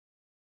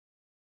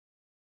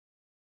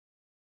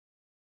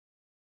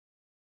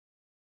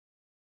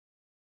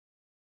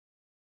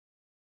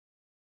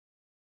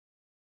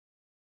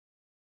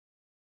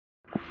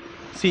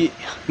See,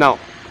 now,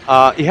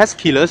 it has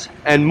keyless,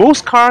 and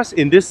most cars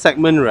in this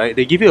segment, right,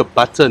 they give you a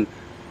button.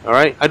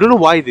 Alright, I don't know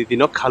why they did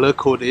not color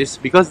code this,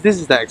 because this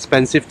is the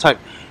expensive type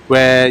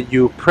where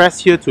you press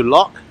here to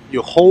lock,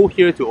 you hold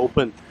here to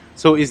open.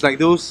 So it's like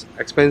those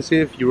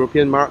expensive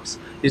European marks.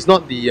 It's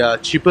not the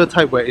cheaper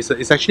type where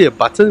it's actually a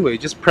button where you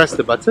just press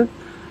the button.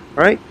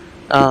 Alright,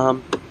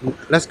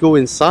 let's go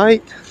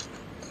inside,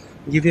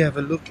 give you have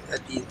a look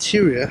at the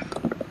interior.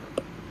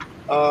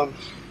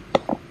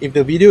 If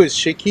the video is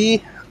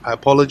shaky, I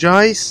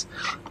apologize.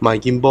 My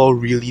gimbal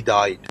really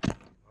died.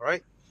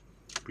 Alright?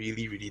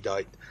 Really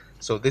died.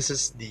 So this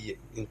is the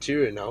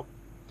interior now.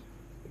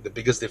 The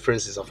biggest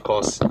difference is of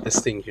course this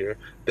thing here.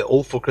 The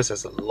old Focus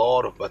has a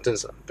lot of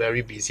buttons,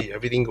 very busy,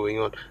 everything going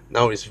on.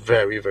 Now it's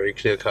very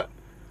clear cut.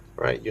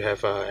 Right? You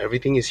have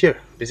everything is here.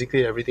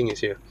 Basically everything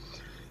is here.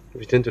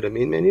 Return to the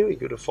main menu, you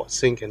go to Ford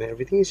Sync and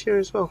everything is here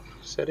as well.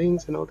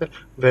 Settings and all that.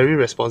 Very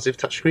responsive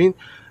touchscreen.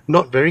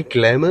 Not very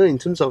glamour in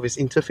terms of its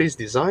interface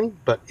design,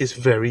 but it's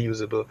very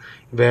usable.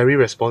 Very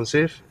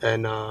responsive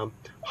and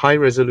high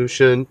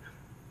resolution,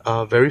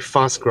 very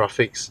fast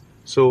graphics.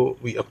 So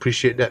we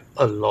appreciate that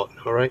a lot,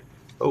 alright?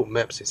 Oh,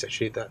 Maps is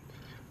actually that.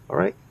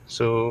 Alright,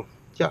 so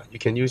yeah, you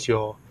can use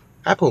your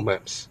Apple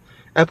Maps.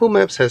 Apple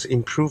Maps has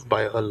improved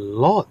by a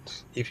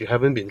lot if you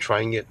haven't been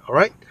trying it,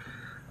 alright?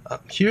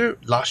 Here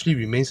largely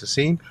remains the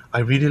same. I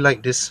really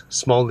like this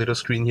small little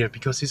screen here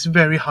because it's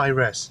very high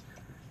res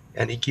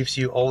and it gives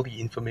you all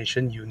the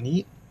information you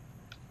need.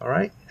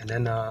 Alright, and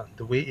then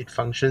the way it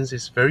functions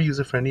is very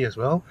user friendly as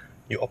well.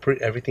 You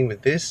operate everything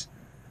with this,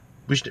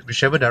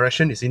 whichever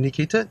direction is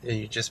indicated, and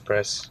you just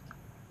press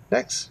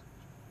next.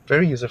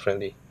 Very user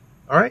friendly.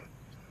 Alright,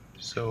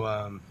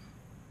 so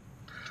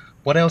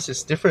what else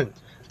is different?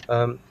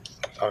 I've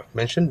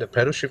mentioned the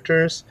pedal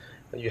shifters.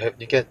 You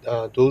get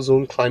dual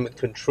zone climate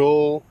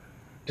control.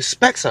 The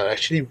specs are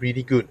actually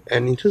really good,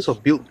 and in terms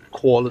of build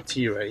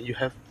quality, right, you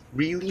have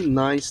really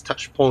nice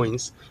touch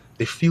points.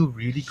 They feel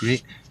really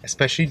great,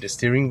 especially the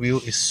steering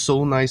wheel is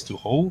so nice to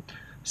hold.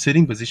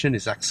 Sitting position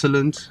is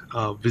excellent.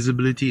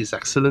 Visibility is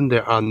excellent.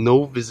 There are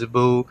no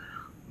visible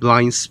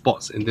blind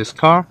spots in this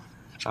car.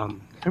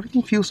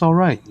 Everything feels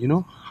alright, you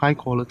know, high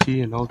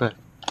quality and all that.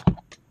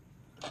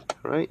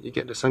 Right, you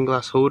get the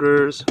sunglass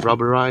holders,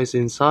 rubberized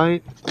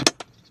inside.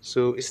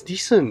 So it's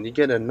decent. You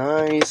get a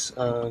nice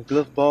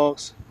glove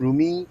box,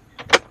 roomy,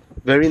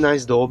 very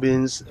nice door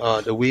bins.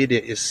 The way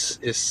that is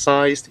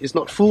sized, it's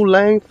not full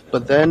length,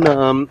 but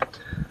then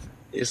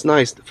it's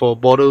nice for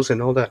bottles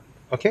and all that.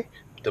 Okay,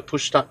 the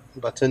push start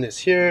button is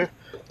here,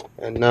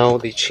 and now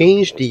they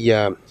changed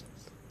the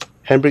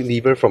handbrake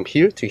lever from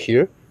here to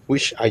here,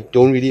 which I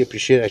don't really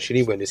appreciate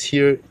actually. When it's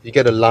here, you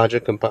get a larger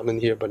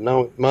compartment here, but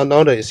now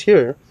that it's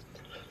here,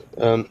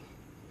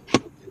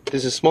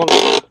 this is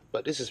smaller,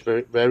 but this is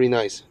very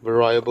nice,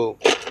 variable.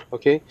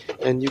 Okay,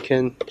 and you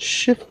can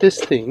shift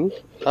this thing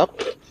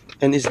up,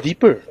 and it's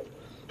deeper.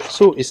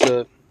 So it's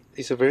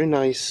a very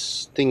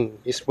nice thing.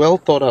 It's well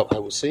thought out, I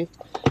would say.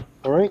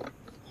 All right,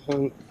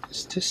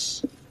 is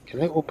this?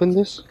 Can I open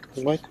this?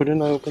 Why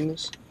couldn't I open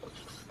this?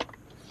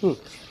 Oh,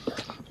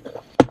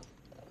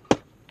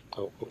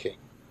 okay.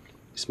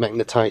 It's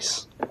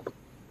magnetized.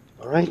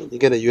 All right, you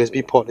get a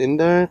USB port in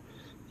there.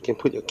 You can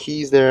put your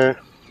keys there.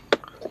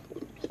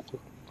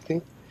 Okay,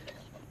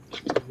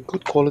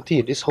 good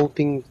quality. This whole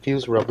thing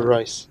feels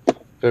rubberized.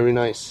 Very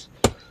nice.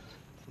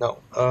 Now,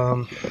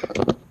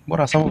 what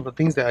are some of the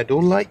things that I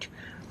don't like?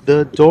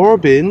 The door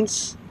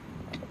bins,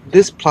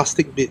 this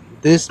plastic bit,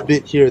 this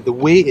bit here, the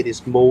way it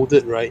is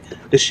molded, right?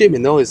 The shape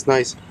and all is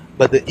nice,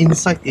 but the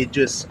inside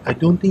edges, I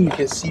don't think you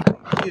can see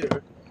from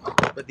here,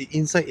 but the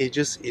inside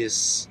edges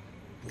is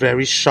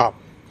very sharp.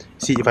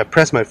 See, if I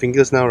press my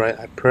fingers now, right?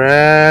 I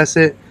press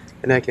it,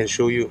 and I can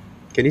show you.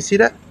 Can you see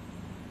that?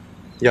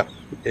 Yeah,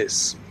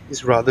 it's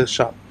rather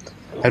sharp.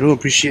 I don't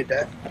appreciate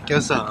that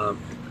because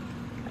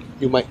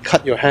you might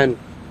cut your hand.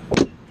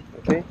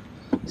 Okay,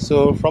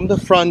 so from the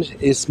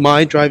front is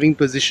my driving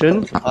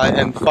position. I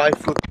am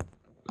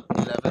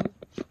 5'11".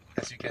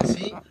 As you can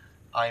see,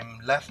 I'm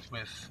left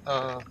with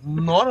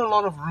not a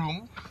lot of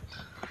room,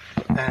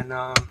 and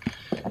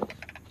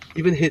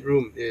even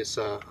headroom is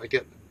I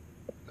get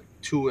like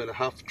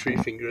 2.5, 3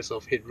 fingers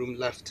of headroom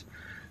left.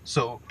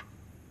 So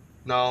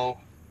now,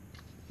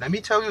 let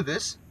me tell you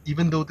this: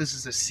 even though this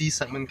is a C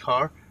segment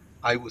car,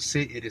 I would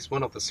say it is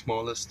one of the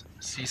smallest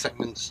C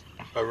segments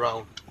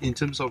around in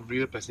terms of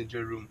rear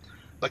passenger room.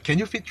 But can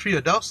you fit 3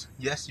 adults?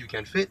 Yes, you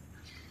can fit.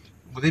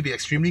 Would they be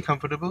extremely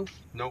comfortable?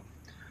 No.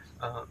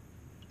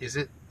 Is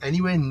it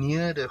anywhere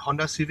near the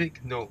Honda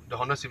Civic? No. The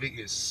Honda Civic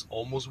is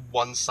almost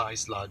one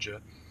size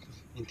larger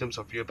in terms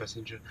of rear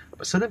passenger.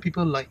 But certain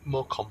people like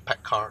more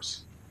compact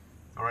cars.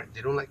 Alright,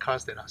 they don't like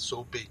cars that are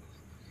so big.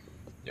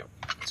 Yep.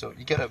 So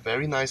you get a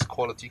very nice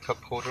quality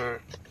cup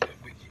holder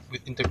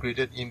with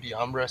integrated in the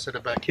armrest at the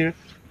back here.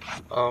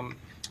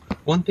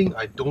 One thing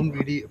I don't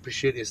really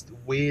appreciate is the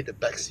way the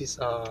back seats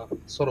are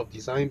sort of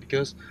designed,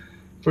 because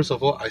first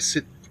of all, I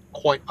sit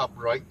quite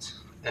upright,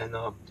 and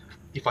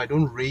if I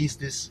don't raise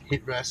this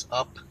headrest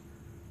up,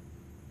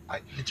 I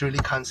literally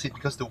can't see it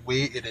because the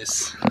way it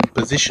is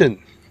positioned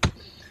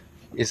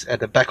is at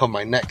the back of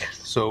my neck.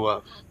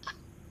 So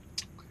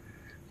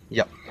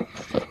yeah.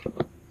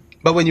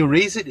 But when you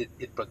raise it,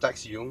 it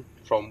protects you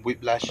from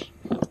whiplash.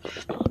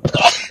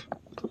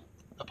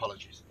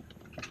 Apologies.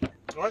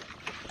 Alright,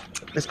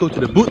 let's go to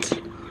the boot.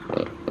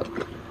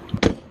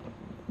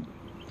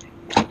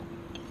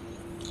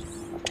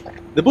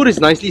 The boot is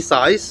nicely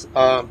sized,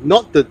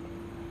 not the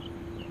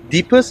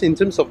deepest in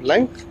terms of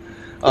length.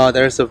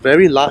 There is a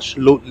very large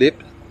load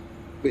lip,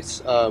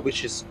 which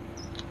is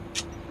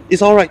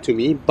alright to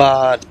me,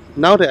 but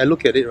now that I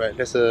look at it, right,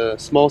 there's a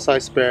small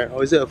size spare.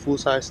 Or is it a full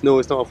size? No,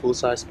 it's not a full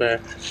size spare.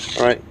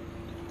 Alright,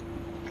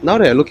 now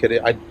that I look at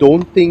it, I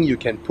don't think you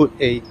can put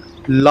a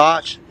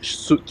large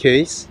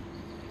suitcase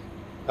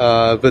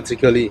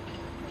vertically,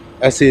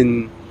 as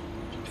in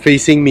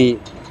facing me.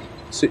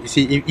 So you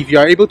see, if you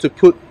are able to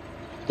put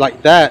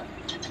like that,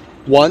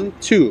 1,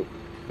 2,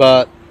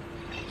 but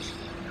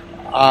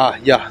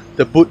yeah,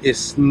 the boot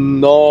is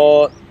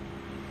not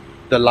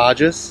the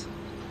largest.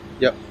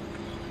 Yep.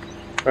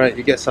 Alright,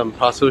 you get some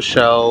parcel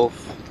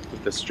shelf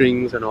with the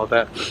strings and all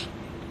that,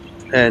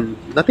 and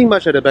nothing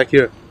much at the back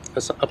here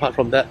apart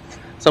from that.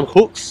 Some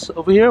hooks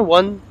over here,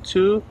 1,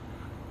 2,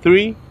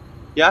 3,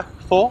 yeah,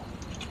 4,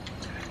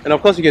 and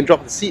of course you can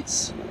drop the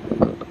seats.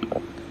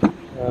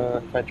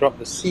 If I drop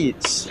the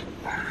seats,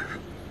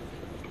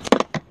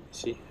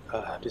 see,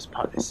 this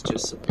part is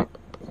just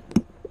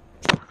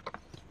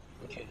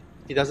okay.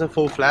 It doesn't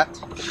fold flat,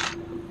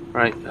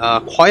 right?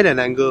 Quite an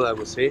angle, I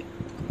would say.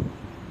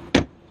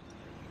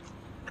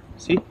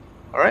 See,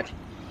 all right.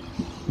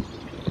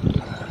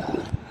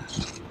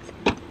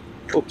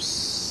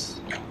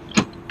 Oops!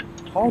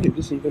 How did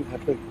this even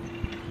happen?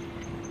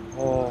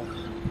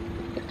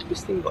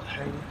 This thing got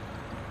hanged.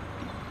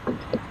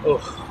 Oh,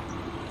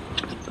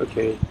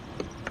 okay.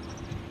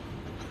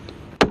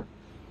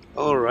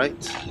 All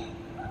right.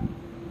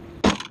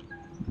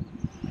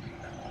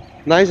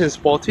 Nice and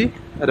sporty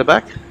at the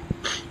back.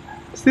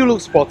 Still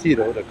looks sporty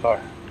though, the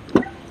car.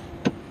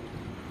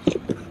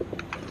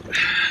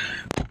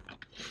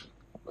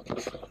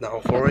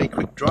 Now for a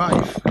quick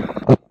drive.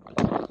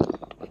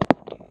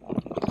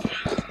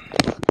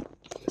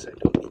 Guess I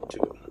don't need to.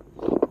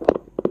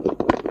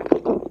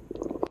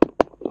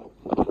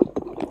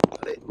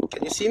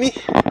 Can you see me?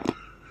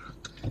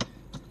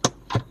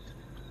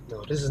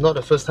 No, this is not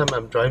the first time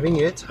I'm driving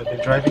it. I've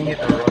been driving it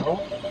around.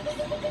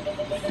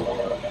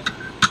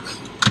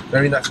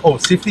 Very nice. Oh,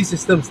 safety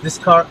systems. This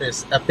car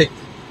is epic.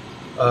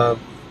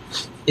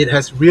 It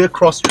has rear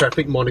cross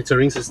traffic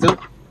monitoring system.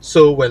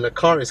 So when a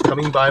car is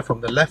coming by from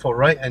the left or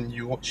right and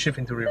you shift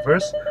into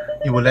reverse,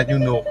 it will let you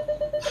know.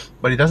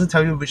 But it doesn't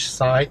tell you which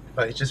side,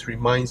 but it just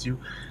reminds you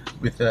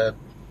with a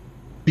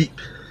beep.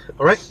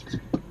 Alright?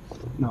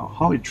 Now,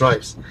 how it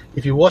drives.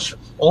 If you watch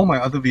all my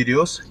other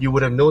videos, you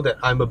would have known that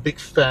I'm a big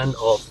fan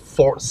of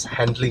Ford's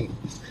handling,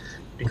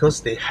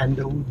 because they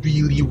handle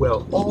really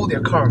well. All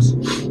their cars,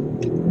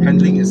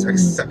 handling is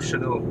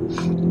exceptional.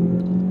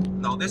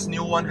 Now this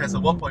new one has a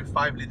 1.5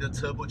 litre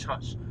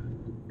turbocharged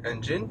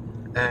engine,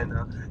 and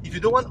if you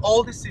don't want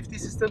all these safety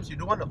systems, you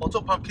don't want the auto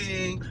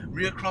parking,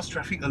 rear cross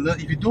traffic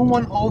alert, if you don't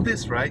want all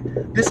this, right,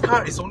 this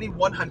car is only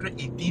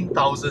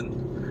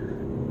 118,000.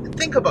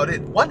 Think about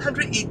it,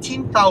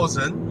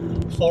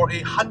 118,000 for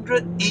a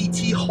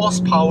 180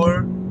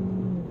 horsepower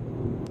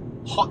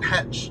hot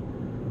hatch.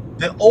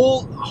 The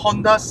old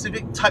Honda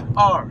Civic Type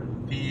R,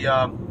 the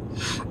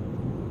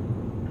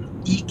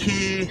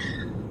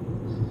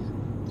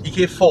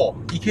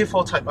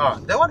EK4 Type R,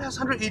 that one has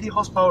 180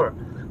 horsepower.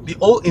 The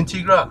old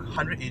Integra,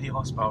 180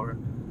 horsepower.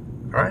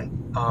 Alright,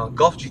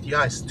 Golf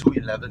GTI is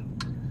 211.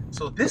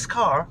 So this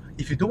car,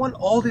 if you don't want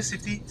all these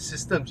safety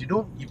systems,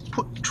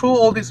 throw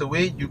all this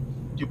away, you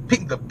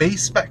pick the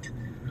base spec,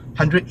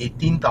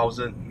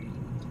 118,000.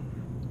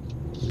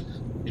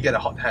 You get a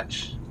hot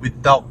hatch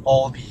without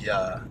all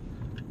the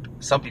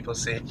some people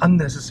say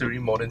unnecessary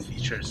modern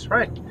features,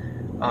 right?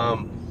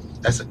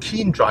 As a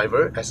keen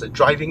driver, as a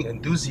driving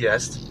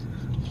enthusiast,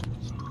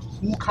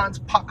 who can't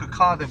park a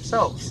car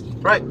themselves,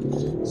 right?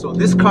 So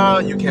this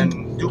car, you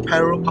can do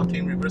parallel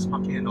parking, reverse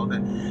parking and all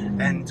that.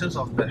 And in terms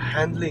of the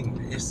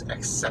handling, it's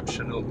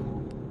exceptional.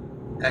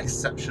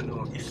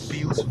 Exceptional. It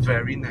feels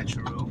very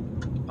natural.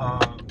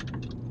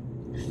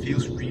 It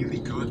feels really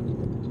good.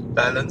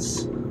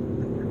 Balance.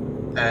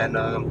 And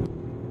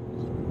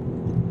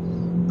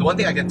the one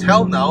thing I can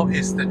tell now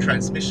is the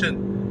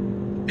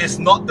transmission is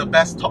not the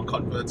best torque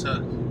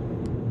converter.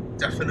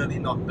 Definitely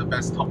not the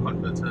best torque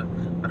converter.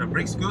 But the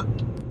brake's good.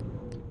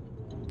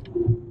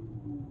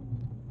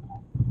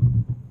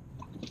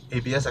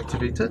 ABS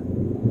activated.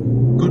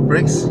 Good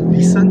brakes,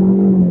 decent.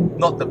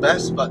 Not the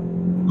best, but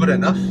good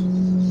enough.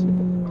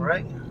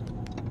 Alright.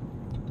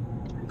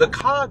 The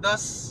car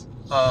does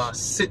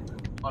sit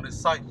on its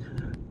side.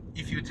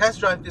 If you test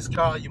drive this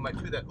car, you might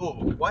feel that,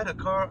 oh, why the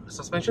car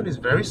suspension is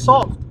very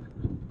soft?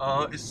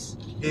 Is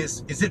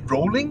it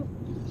rolling?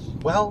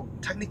 Well,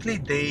 technically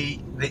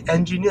they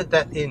engineered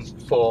that in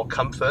for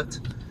comfort,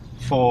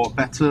 for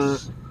better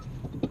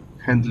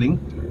handling,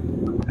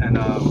 and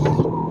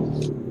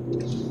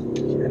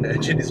and the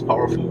engine is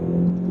powerful,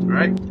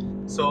 right?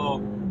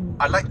 So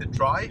I like the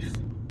drive,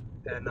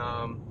 and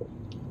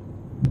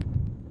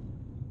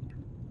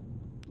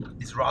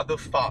it's rather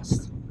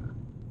fast.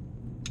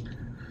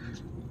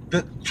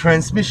 The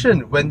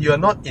transmission, when you're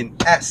not in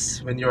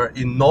S, when you're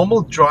in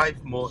normal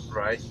drive mode,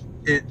 right,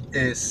 it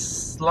is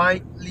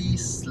slightly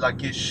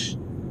sluggish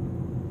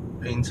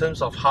in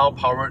terms of how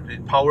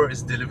power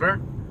is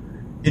delivered.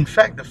 In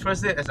fact, the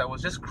first day, as I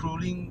was just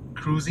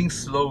cruising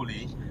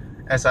slowly,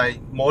 as I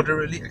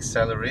moderately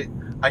accelerate,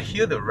 I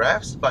hear the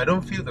revs, but I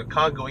don't feel the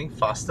car going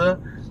faster.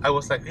 I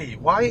was like, hey,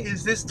 why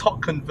is this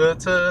torque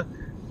converter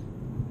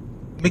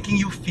making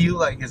you feel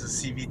like it's a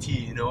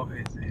CVT? You know,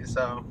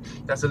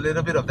 there's a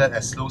little bit of that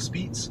at slow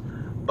speeds,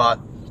 but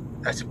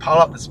as you pile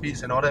up the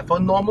speeds and all that, for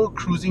normal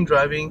cruising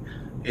driving,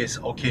 is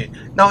okay.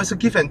 Now it's a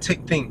give and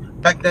take thing.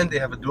 Back then they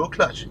have a dual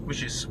clutch,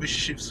 which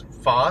shifts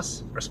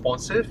fast,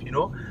 responsive, you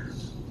know,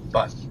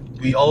 but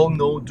we all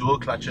know dual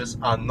clutches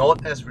are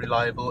not as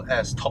reliable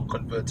as torque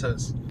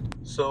converters.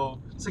 So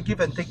it's a give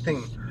and take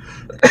thing.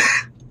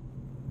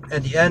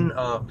 At the end,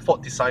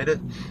 Ford decided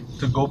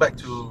to go back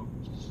to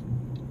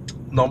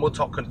normal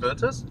torque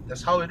converters.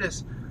 That's how it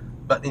is.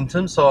 But in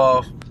terms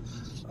of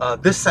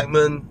this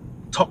segment,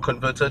 torque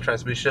converter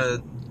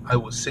transmission, I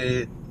would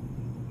say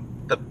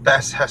the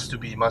best has to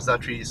be Mazda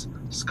 3's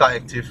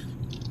Skyactiv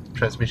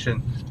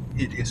transmission.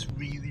 It is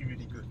really,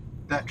 really good.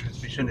 That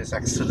transmission is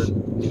excellent.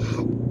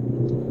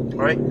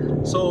 Right?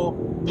 So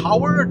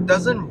power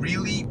doesn't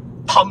really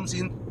pumps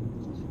in,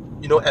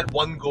 you know, at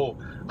one go.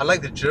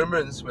 Unlike the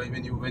Germans,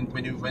 when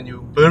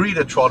you bury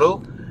the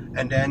throttle,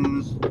 and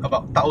then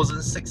about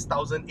 1,006,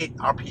 1,008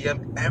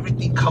 RPM,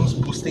 everything comes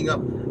boosting up.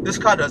 This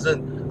car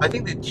doesn't. I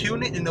think they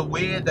tune it in a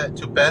way that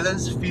to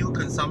balance fuel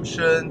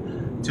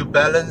consumption, to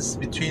balance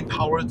between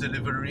power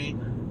delivery,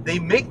 they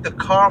make the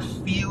car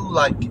feel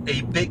like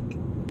a big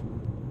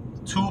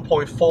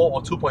 2.4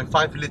 or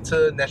 2.5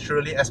 liter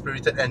naturally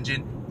aspirated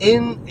engine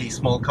in a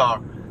small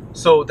car.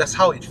 So that's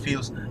how it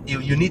feels.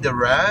 You need the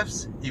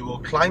revs, it will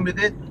climb with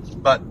it,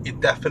 but it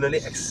definitely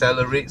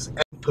accelerates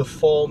and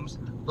performs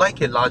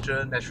like a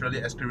larger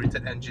naturally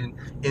aspirated engine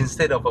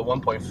instead of a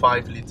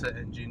 1.5 liter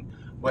engine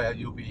where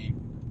you'll be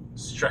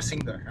stressing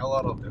the hell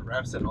out of the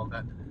revs and all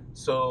that.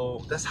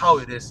 So that's how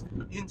it is.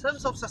 In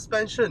terms of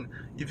suspension,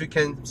 if you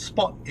can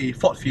spot a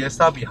Ford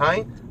Fiesta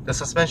behind, the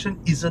suspension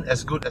isn't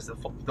as good as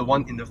the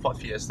one in the Ford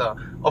Fiesta.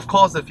 Of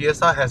course, the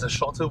Fiesta has a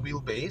shorter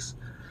wheelbase,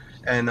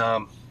 and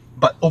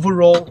but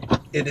overall,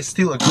 it is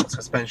still a good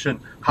suspension.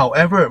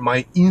 However,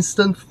 my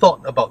instant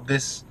thought about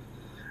this,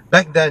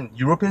 back then,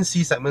 European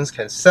C segments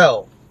can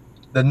sell.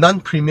 The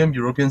non-premium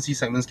European C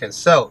segments can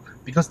sell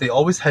because they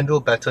always handle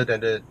better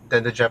than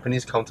the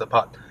Japanese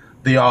counterpart.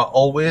 They are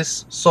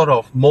always sort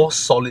of more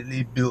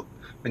solidly built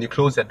when you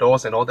close their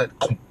doors and all that,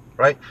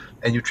 right?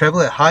 And you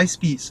travel at high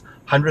speeds,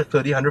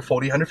 130,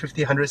 140,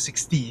 150,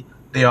 160,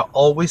 they are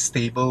always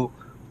stable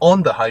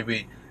on the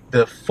highway.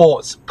 The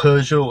Fords,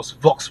 Peugeots,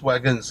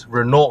 Volkswagens,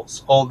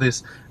 Renaults, all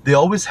this, they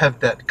always have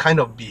that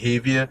kind of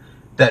behavior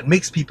that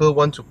makes people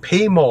want to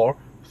pay more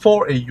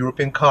for a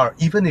European car,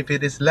 even if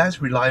it is less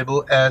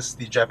reliable as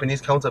the Japanese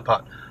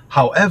counterpart.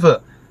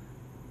 However,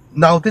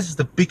 now this is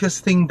the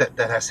biggest thing that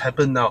has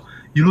happened now.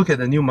 You look at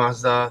the new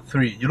Mazda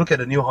 3, you look at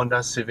the new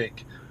Honda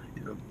Civic,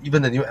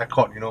 even the new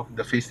Accord, you know,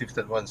 the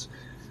facelifted ones.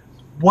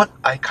 What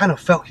I kind of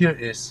felt here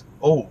is,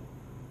 oh,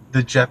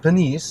 the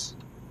Japanese,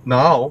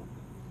 now,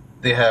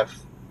 they have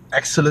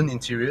excellent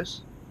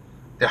interiors.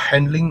 They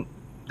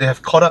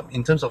have caught up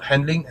in terms of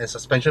handling and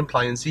suspension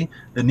pliancy.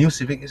 The new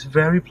Civic is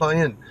very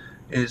pliant,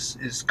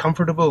 is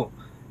comfortable,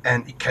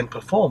 and it can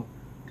perform.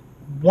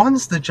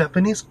 Once the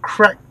Japanese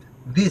crack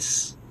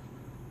this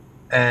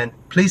and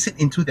place it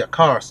into their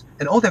cars,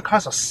 and all their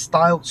cars are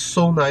styled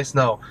so nice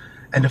now,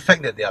 and the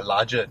fact that they are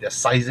larger, their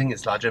sizing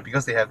is larger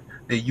because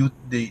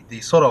they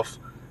sort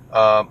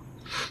of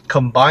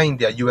combine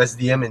their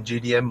USDM and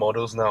JDM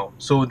models now,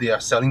 so they are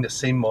selling the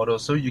same model.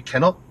 So you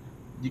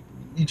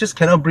just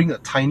cannot bring a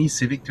tiny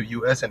Civic to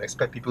US and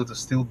expect people to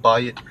still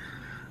buy it.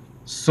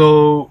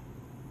 So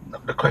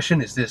the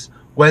question is this: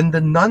 when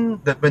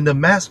the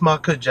mass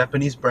market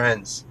Japanese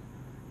brands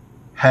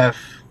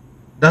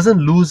doesn't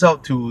lose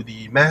out to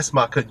the mass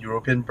market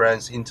European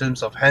brands in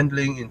terms of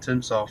handling, in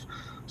terms of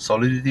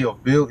solidity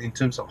of build, in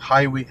terms of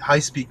high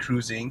speed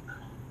cruising,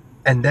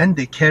 and then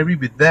they carry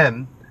with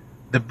them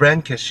the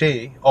brand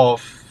cachet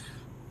of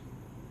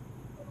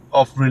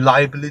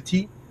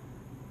reliability,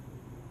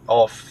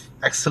 of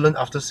excellent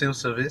after sales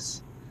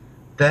service,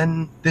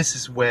 then this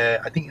is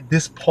where I think at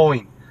this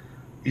point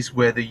is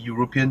where the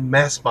European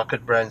mass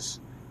market brands,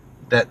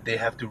 that they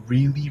have to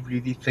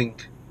really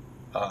think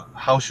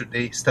how should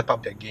they step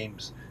up their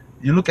games.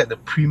 You look at the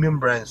premium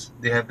brands,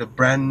 they have the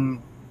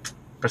brand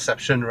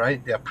perception,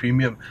 right? They are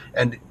premium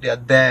and they are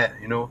there,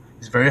 you know.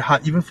 It's very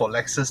hard even for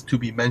Lexus to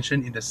be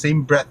mentioned in the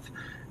same breath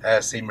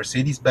as a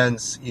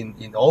Mercedes-Benz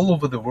in all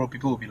over the world.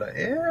 People will be like,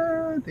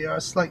 yeah, they are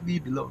slightly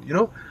below, you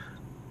know.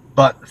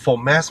 But for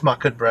mass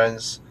market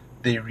brands,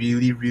 they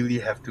really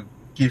have to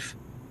give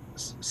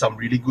some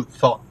really good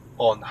thought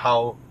on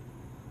how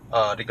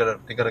they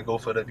gotta go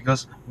further,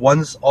 because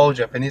once all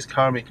Japanese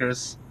car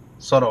makers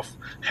sort of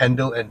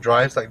handle and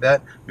drives like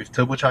that with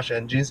turbocharged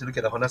engines, you look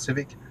at the Honda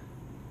Civic,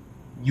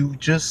 you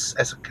just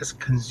as a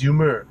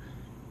consumer,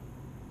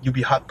 you'll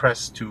be hard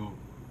pressed to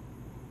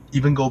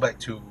even go back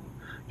to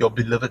your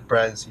beloved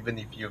brands, even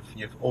if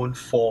you've owned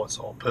Fords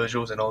or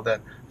Peugeots and all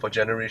that for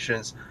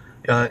generations.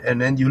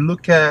 And then you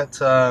look at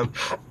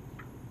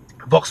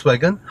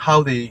Volkswagen,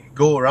 how they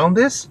go around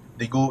this,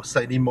 they go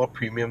slightly more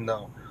premium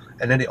now.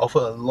 And then they offer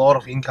a lot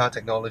of in-car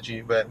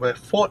technology, where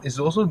Ford is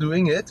also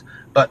doing it,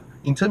 but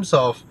in terms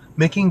of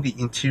making the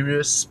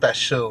interior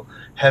special,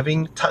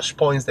 having touch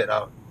points that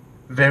are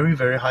very,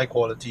 very high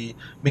quality,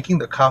 making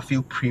the car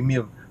feel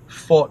premium,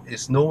 Ford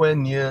is nowhere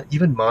near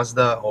even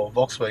Mazda or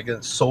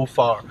Volkswagen so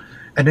far.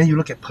 And then you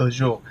look at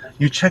Peugeot,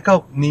 you check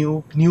out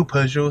new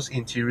Peugeot's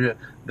interior,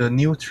 the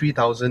new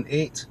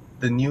 3008,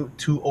 the new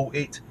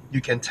 208, you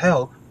can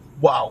tell,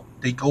 wow,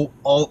 they go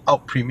all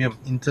out premium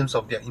in terms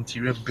of their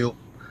interior build.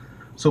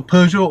 So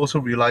Peugeot also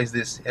realized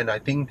this, and I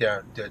think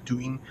they're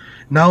doing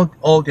now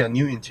all their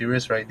new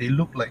interiors, right? They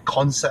look like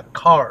concept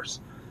cars.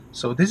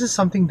 So this is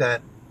something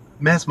that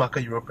mass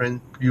market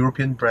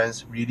European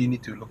brands really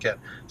need to look at.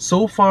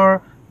 So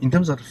far, in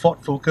terms of the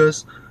Ford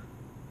Focus,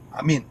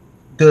 I mean,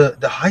 the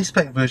high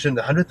spec version,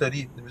 the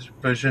 130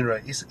 version,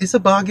 right, is a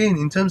bargain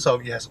in terms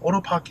of it has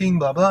auto parking,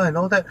 blah blah, and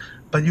all that.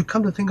 But you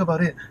come to think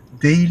about it,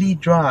 daily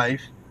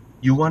drive,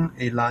 you want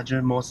a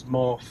larger,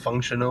 more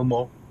functional,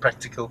 more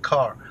practical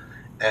car.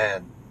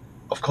 And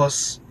of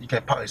course, you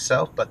can park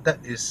yourself, but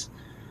that is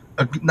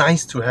a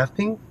nice to have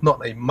thing,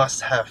 not a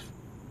must have,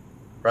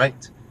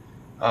 right?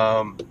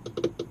 Yeah,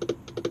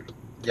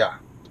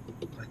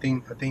 I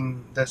think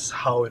that's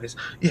how it is.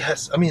 It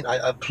has. I mean, I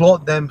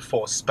applaud them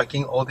for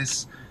speccing all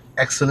this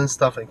excellent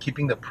stuff and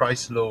keeping the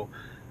price low.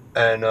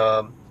 And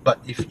but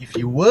if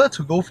you were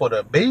to go for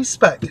the base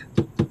spec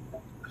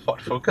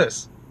Ford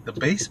Focus, the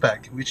base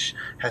spec, which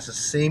has the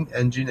same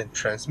engine and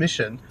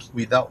transmission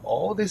without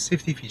all these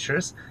safety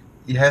features,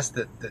 it has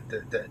the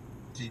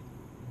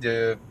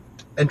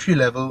entry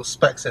level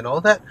specs and all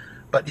that,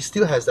 but it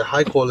still has the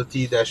high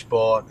quality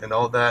dashboard and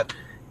all that,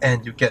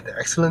 and you get the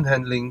excellent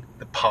handling,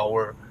 the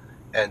power,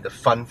 and the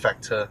fun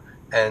factor,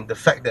 and the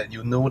fact that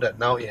you know that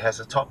now it has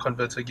a torque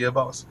converter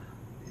gearbox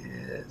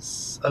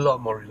is a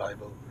lot more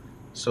reliable.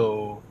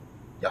 So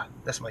yeah,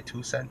 that's my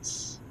 2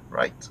 cents,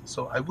 right?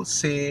 So I would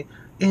say,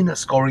 in a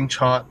scoring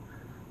chart,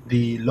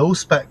 the low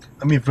spec,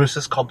 I mean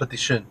versus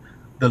competition,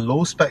 the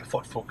low spec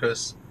Ford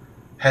Focus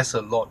has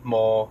a lot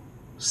more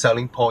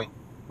selling point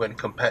when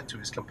compared to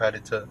its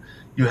competitor.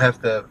 You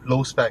have the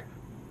low spec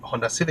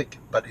Honda Civic,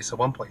 but it's a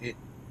 1.8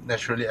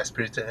 naturally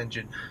aspirated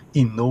engine.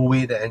 In no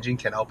way the engine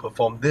can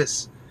outperform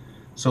this.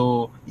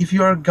 So if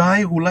you're a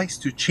guy who likes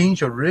to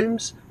change your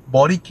rims,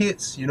 body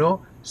kits,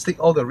 stick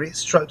all the red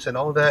stripes and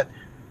all that,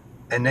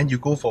 and then you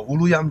go for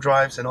Uluyam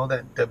drives and all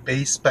that, the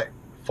base spec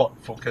Ford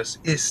Focus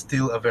is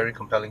still a very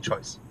compelling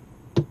choice.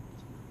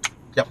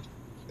 Yep.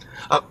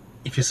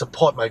 If you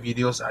support my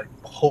videos, I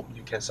hope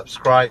you can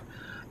subscribe,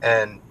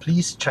 and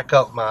please check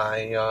out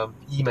my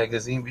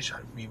e-magazine, which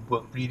we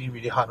work really,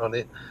 really hard on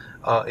it.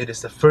 It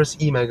is the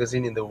first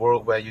e-magazine in the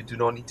world where you do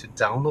not need to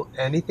download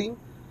anything,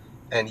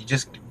 and you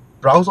just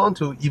browse on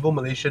to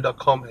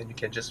evomalaysia.com and you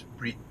can just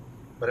read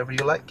whatever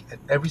you like, and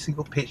every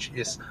single page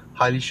is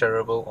highly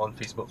shareable on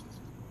Facebook.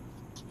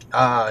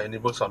 And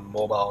it works on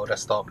mobile,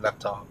 desktop,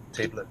 laptop,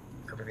 tablet,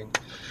 everything.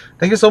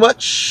 Thank you so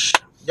much.